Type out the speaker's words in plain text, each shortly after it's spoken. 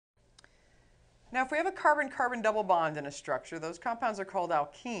Now, if we have a carbon-carbon double bond in a structure, those compounds are called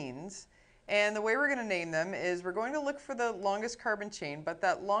alkenes. And the way we're going to name them is we're going to look for the longest carbon chain, but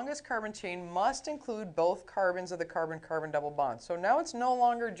that longest carbon chain must include both carbons of the carbon-carbon double bond. So now it's no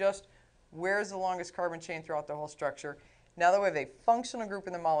longer just where's the longest carbon chain throughout the whole structure. Now that we have a functional group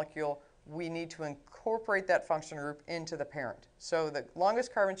in the molecule, we need to incorporate that functional group into the parent. So the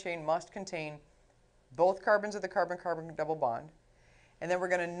longest carbon chain must contain both carbons of the carbon-carbon double bond. And then we're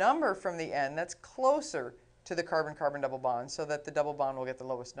going to number from the end that's closer to the carbon-carbon double bond so that the double bond will get the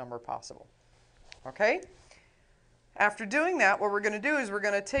lowest number possible. Okay? After doing that, what we're going to do is we're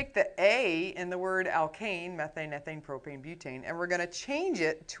going to take the A in the word alkane, methane, ethane, propane, butane, and we're going to change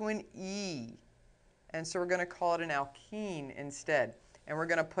it to an E. And so we're going to call it an alkene instead. And we're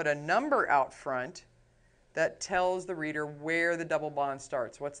going to put a number out front that tells the reader where the double bond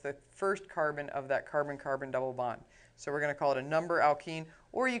starts. What's the first carbon of that carbon-carbon double bond? So we're going to call it a number alkene,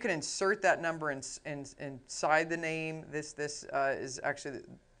 or you can insert that number inside the name. This is actually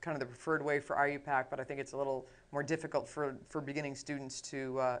kind of the preferred way for IUPAC, but I think it's a little more difficult for beginning students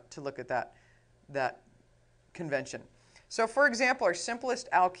to look at that convention. So for example, our simplest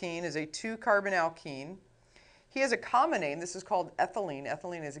alkene is a 2-carbon alkene. He has a common name. This is called ethylene.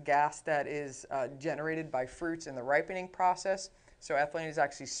 Ethylene is a gas that is generated by fruits in the ripening process. So ethylene is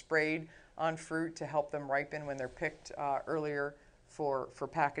actually sprayed on fruit to help them ripen when they're picked earlier for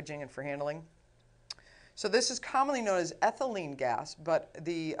packaging and for handling. So this is commonly known as ethylene gas, but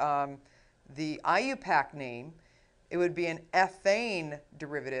the IUPAC name, it would be an ethane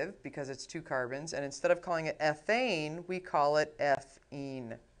derivative because it's 2 carbons, and instead of calling it ethane, we call it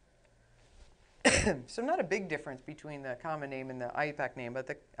ethene. So not a big difference between the common name and the IUPAC name, but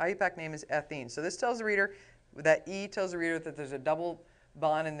the IUPAC name is ethene. So this tells the reader, that E tells the reader that there's a double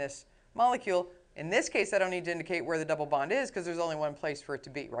bond in this molecule. In this case, I don't need to indicate where the double bond is because there's only one place for it to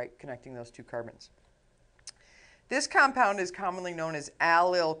be, right, connecting those 2 carbons. This compound is commonly known as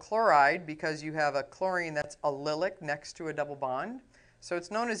allyl chloride because you have a chlorine that's allylic next to a double bond. So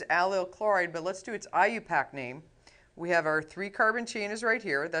it's known as allyl chloride, but let's do its IUPAC name. We have our 3-carbon chain is right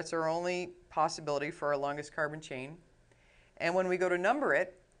here. That's our only possibility for our longest carbon chain. And when we go to number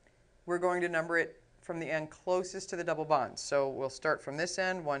it, we're going to number it from the end closest to the double bond. So we'll start from this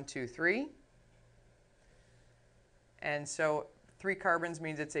end, 1, 2, 3. And so 3 carbons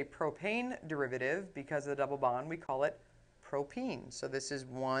means it's a propane derivative because of the double bond. We call it propene. So this is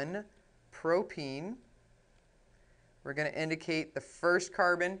 1 propene. We're going to indicate the first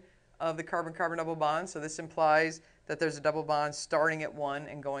carbon of the carbon-carbon double bond. So this implies that there's a double bond starting at 1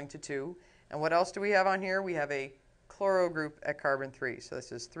 and going to 2. And what else do we have on here? We have a chloro group at carbon 3. So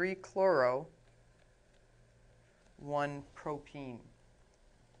this is 3 chloro, 1 propene.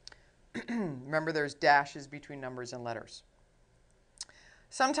 Remember, there's dashes between numbers and letters.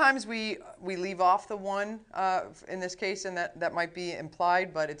 Sometimes we leave off the 1 in this case, and that might be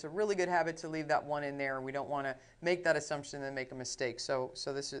implied, but it's a really good habit to leave that 1 in there. We don't want to make that assumption and then make a mistake. So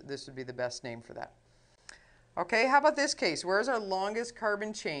this would be the best name for that. Okay, how about this case? Where's our longest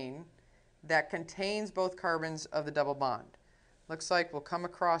carbon chain that contains both carbons of the double bond? Looks like we'll come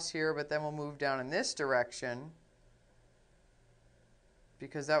across here, but then we'll move down in this direction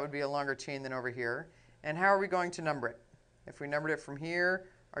because that would be a longer chain than over here. And how are we going to number it? If we numbered it from here,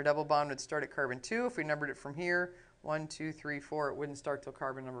 our double bond would start at carbon 2. If we numbered it from here, 1, 2, 3, 4, it wouldn't start till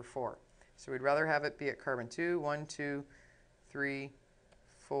carbon number 4. So we'd rather have it be at carbon 2, 1, 2, 3,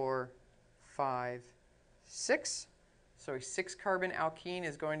 4, 5, 6. So a 6-carbon alkene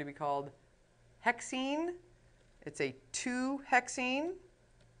is going to be called hexene. It's a 2-hexene.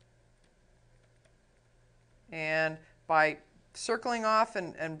 And by circling off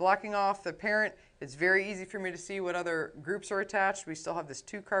and blocking off the parent, it's very easy for me to see what other groups are attached. We still have this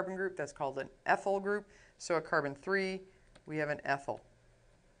 2-carbon group that's called an ethyl group. So at carbon 3, we have an ethyl.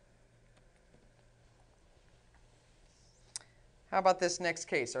 How about this next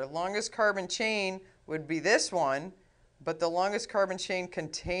case? Our longest carbon chain would be this one, but the longest carbon chain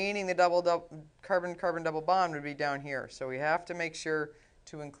containing the carbon-carbon double bond would be down here. So we have to make sure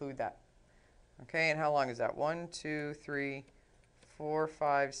to include that. Okay, and how long is that? 1, 2, 3, 4,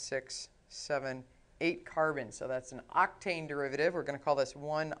 5, 6, 7, 8 carbons. So that's an octane derivative. We're going to call this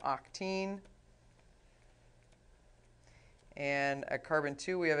 1-octene. And at carbon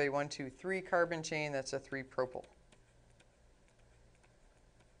 2, we have a 1, 2, 3 carbon chain. That's a 3-propyl.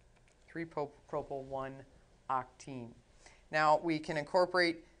 3-propyl 1-octene. Now, we can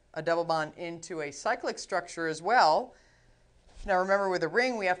incorporate a double bond into a cyclic structure as well. Now, remember, with a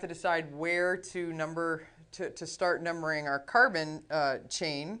ring, we have to decide where to start numbering our carbon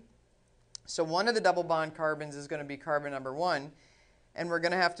chain. So one of the double bond carbons is going to be carbon number 1. and we're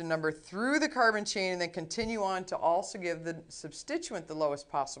going to have to number through the carbon chain and then continue on to also give the substituent the lowest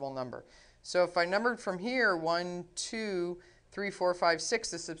possible number. So if I numbered from here 1, 2, 3, 4, 5,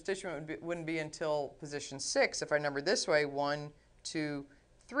 6, the substituent wouldn't be until position 6. If I numbered this way 1, 2,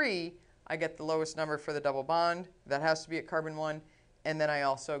 3, I get the lowest number for the double bond. That has to be at carbon 1, and then I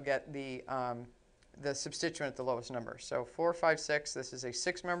also get the substituent at the lowest number. So 4, 5, 6, this is a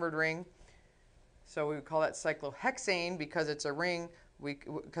 6-membered ring. So we would call that cyclohexane because it's a ring.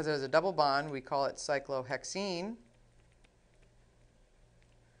 Because it has a double bond, we call it cyclohexene.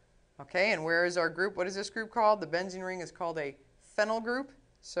 Okay, and where is our group? What is this group called? The benzene ring is called a phenyl group.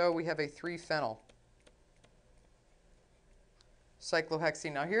 So we have a 3-phenyl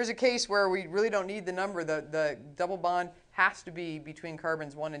cyclohexene. Now here's a case where we really don't need the number. The double bond has to be between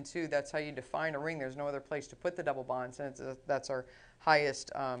carbons 1 and 2. That's how you define a ring. There's no other place to put the double bonds, and that's our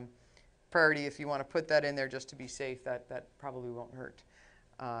highest priority. If you want to put that in there just to be safe, that probably won't hurt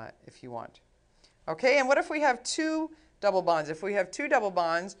if you want. Okay, and what if we have 2 double bonds? If we have 2 double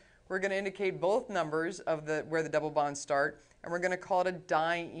bonds, we're going to indicate both numbers of where the double bonds start, and we're going to call it a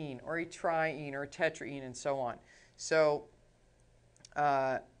diene or a triene or a tetraene and so on. So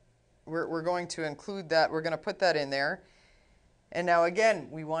we're going to include that. We're going to put that in there. And now again,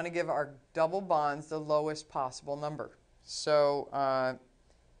 we want to give our double bonds the lowest possible number. So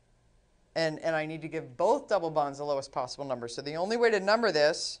and I need to give both double bonds the lowest possible number. So the only way to number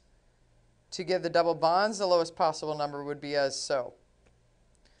this to give the double bonds the lowest possible number would be as so.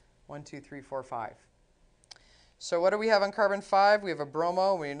 1, 2, 3, 4, 5. So what do we have on carbon 5? We have a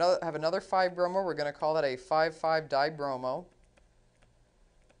bromo. We have another 5-bromo. We're going to call that a 5,5-dibromo.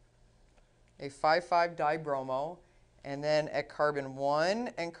 A 5,5-dibromo. And then at carbon 1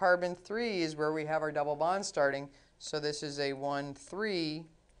 and carbon 3 is where we have our double bond starting. So this is a 1,3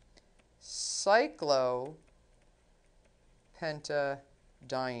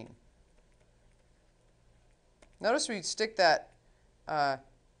 cyclopentadiene. Notice we stick that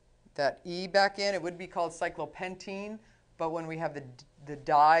E back in. It would be called cyclopentene, but when we have the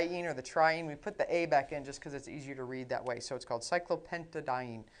diene or the triene, we put the A back in just because it's easier to read that way. So it's called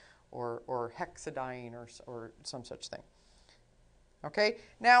cyclopentadiene or hexadiene or some such thing. Okay,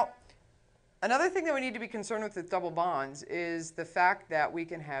 now another thing that we need to be concerned with double bonds is the fact that we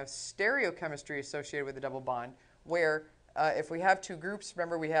can have stereochemistry associated with a double bond where if we have 2 groups,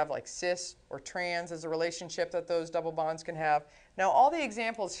 remember we have like cis or trans as a relationship that those double bonds can have. Now all the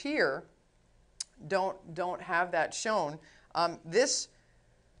examples here don't have that shown. This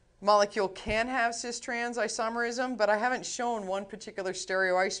molecule can have cis-trans isomerism, but I haven't shown one particular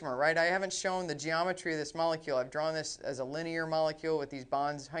stereoisomer, right? I haven't shown the geometry of this molecule. I've drawn this as a linear molecule with these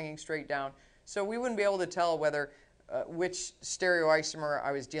bonds hanging straight down. So we wouldn't be able to tell whether which stereoisomer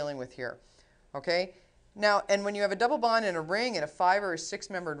I was dealing with here. Okay? Now, and when you have a double bond in a ring, in a 5 or a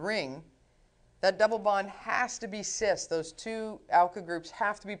 6-membered ring, that double bond has to be cis. Those 2 alkyl groups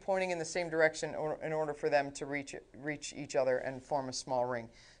have to be pointing in the same direction in order for them to reach each other and form a small ring.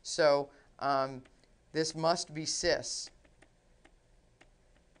 So this must be cis.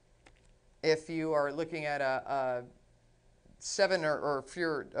 If you are looking at a 7 or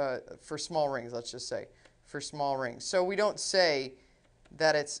fewer for small rings, let's just say, for small rings. So we don't say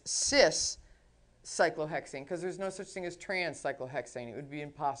that it's cis cyclohexane because there's no such thing as trans cyclohexane. It would be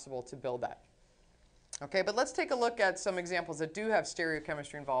impossible to build that. Okay, but let's take a look at some examples that do have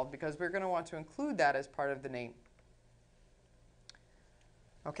stereochemistry involved because we're going to want to include that as part of the name.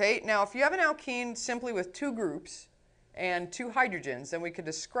 Okay, now if you have an alkene simply with 2 groups and 2 hydrogens, then we could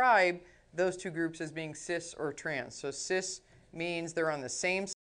describe those 2 groups as being cis or trans. So cis means they're on the same